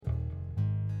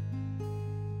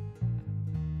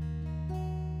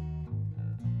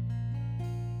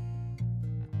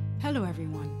Hello,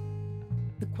 everyone.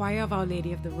 The choir of Our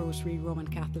Lady of the Rosary Roman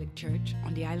Catholic Church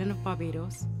on the island of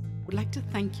Barbados would like to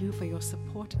thank you for your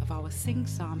support of our Sing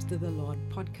Psalms to the Lord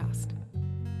podcast.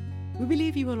 We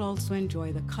believe you will also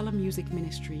enjoy the Color Music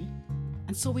Ministry,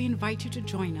 and so we invite you to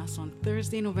join us on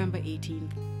Thursday, November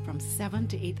 18th from 7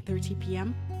 to 8:30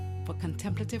 p.m. for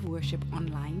contemplative worship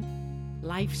online,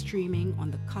 live streaming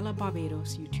on the Color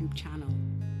Barbados YouTube channel.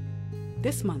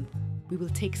 This month, we will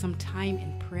take some time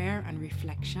in prayer and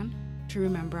reflection to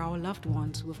remember our loved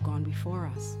ones who have gone before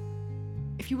us.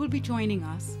 If you will be joining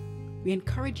us, we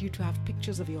encourage you to have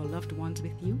pictures of your loved ones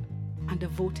with you and a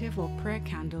votive or prayer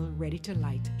candle ready to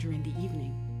light during the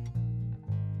evening.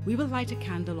 We will light a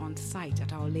candle on site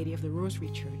at Our Lady of the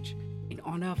Rosary Church in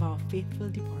honor of our faithful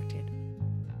departed.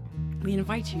 We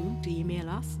invite you to email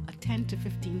us a 10 to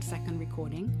 15 second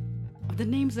recording of the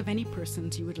names of any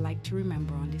persons you would like to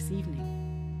remember on this evening.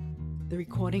 The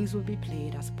recordings will be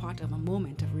played as part of a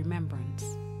moment of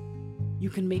remembrance. You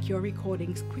can make your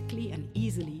recordings quickly and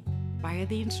easily via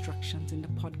the instructions in the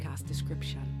podcast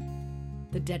description.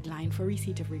 The deadline for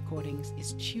receipt of recordings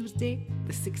is Tuesday,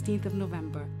 the 16th of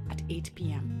November at 8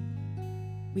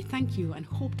 p.m. We thank you and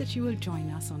hope that you will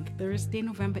join us on Thursday,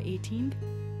 November 18th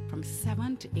from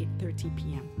 7 to 8:30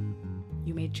 p.m.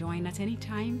 You may join at any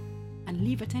time and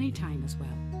leave at any time as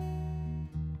well.